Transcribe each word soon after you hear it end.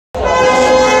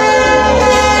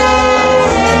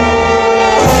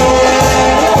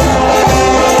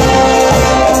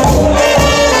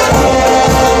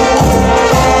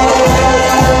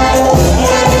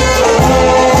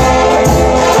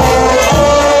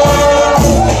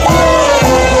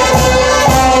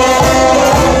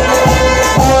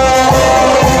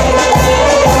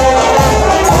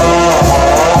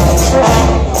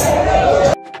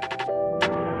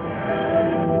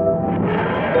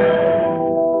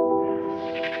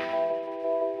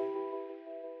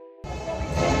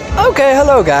Okay,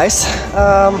 hello guys.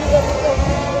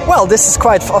 Well, this is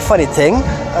quite a funny thing.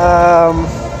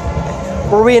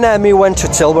 Marina and me went to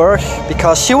Tilburg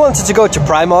because she wanted to go to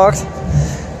Primarkt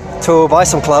to buy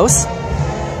some clothes.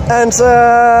 And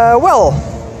well,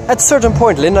 at a certain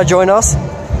point Linda joined us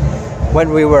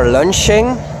when we were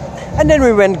lunching. And then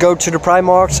we went go to the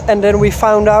Primarkt, and then we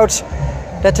found out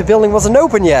that the building wasn't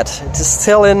open yet. It is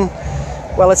still in,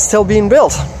 well, it's still being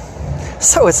built.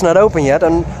 So it's not open yet,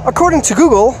 and according to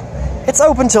Google, it's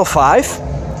open till 5.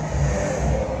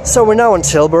 So we're now in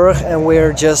Tilburg, and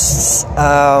we're just,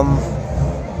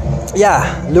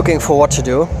 yeah, looking for what to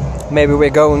do. Maybe we're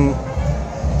going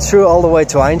through all the way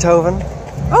to Eindhoven.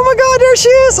 Oh my God, there she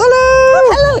is! Hello!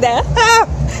 Oh, hello there!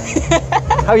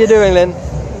 How you doing, Lynn?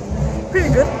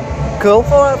 Pretty good. Cool.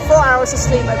 For 4 hours of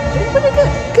sleep, I'm doing pretty good.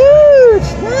 Good!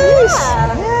 Nice!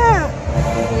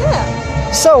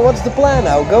 Yeah. So, what's the plan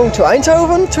now? Going to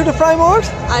Eindhoven, to the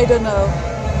Primarkt? I don't know.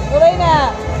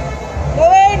 Lorena!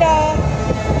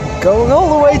 Going all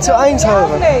the way to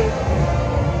Eindhoven.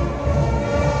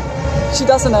 She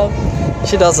doesn't know.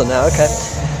 She doesn't know, okay.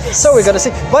 So we're gonna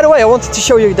see. By the way, I wanted to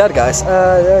show you that, guys.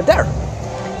 There.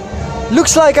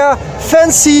 Looks like a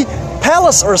fancy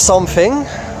palace or something,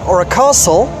 or a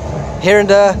castle, here in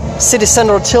the city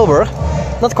center of Tilburg.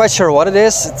 Not quite sure what it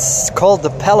is. It's called the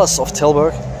Palace of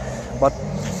Tilburg, but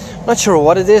not sure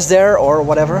what it is there or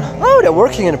whatever. Oh, they're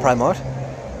working in the Primarkt.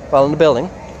 Well, in the building.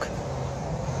 Look.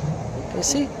 Can you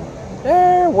see?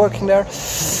 They're working there.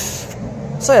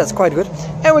 So yeah, it's quite good.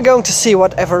 And we're going to see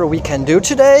whatever we can do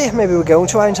today. Maybe we're going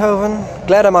to Eindhoven.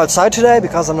 Glad I'm outside today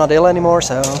because I'm not ill anymore,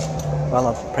 so... well,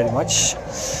 not pretty much.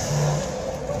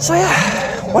 So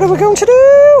yeah, what are we going to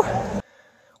do?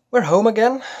 We're home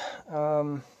again.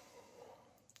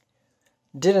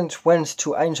 Didn't went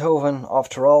to Eindhoven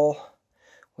after all.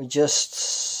 We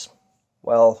just,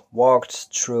 well, walked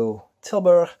through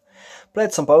Tilburg,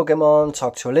 played some Pokemon,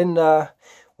 talked to Linda,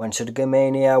 went to the Game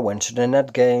Mania, went to the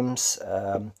net games.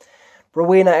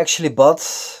 Rowena actually bought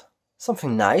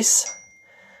something nice.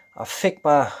 A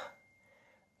Figma,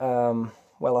 a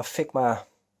Figma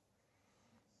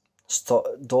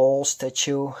doll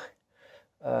statue,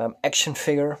 action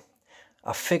figure.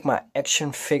 A Figma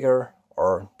action figure,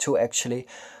 or two actually.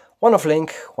 One of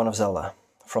Link, one of Zelda,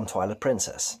 from Twilight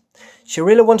Princess. She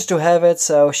really wanted to have it,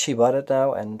 so she bought it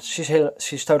now, and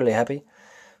she's totally happy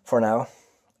for now.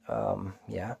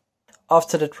 Yeah.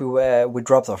 After that we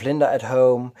dropped off Linda at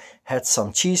home, had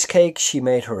some cheesecake she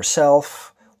made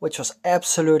herself, which was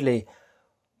absolutely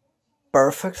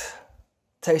perfect.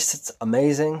 Tasted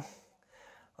amazing.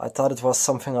 I thought it was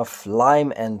something of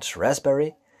lime and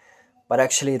raspberry, but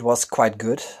actually it was quite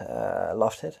good. I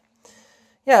loved it.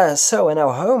 Yeah, so we're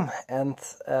now home, and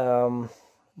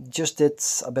just did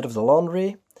a bit of the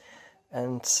laundry,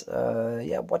 and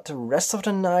yeah, what the rest of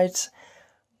the night,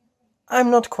 I'm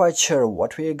not quite sure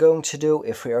what we are going to do,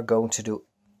 if we are going to do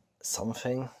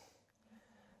something.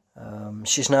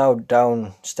 She's now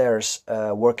downstairs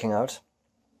working out,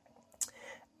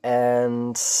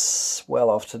 and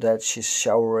well, after that she's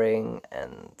showering,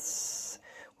 and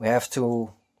we have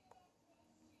to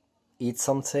eat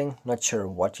something. Not sure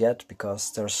what yet,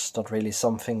 because there's not really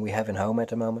something we have in home at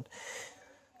the moment.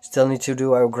 Still need to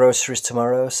do our groceries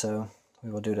tomorrow, so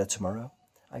we will do that tomorrow,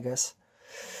 I guess.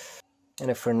 And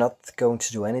if we're not going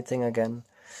to do anything again,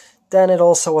 then it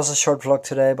also was a short vlog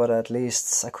today, but at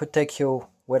least I could take you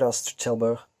with us to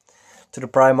Tilburg, to the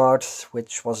Primarkt,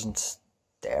 which wasn't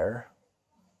there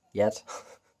yet.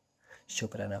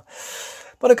 Stupid, I know.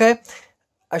 But okay,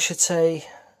 I should say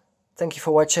thank you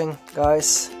for watching,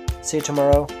 guys. See you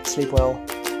tomorrow. Sleep well.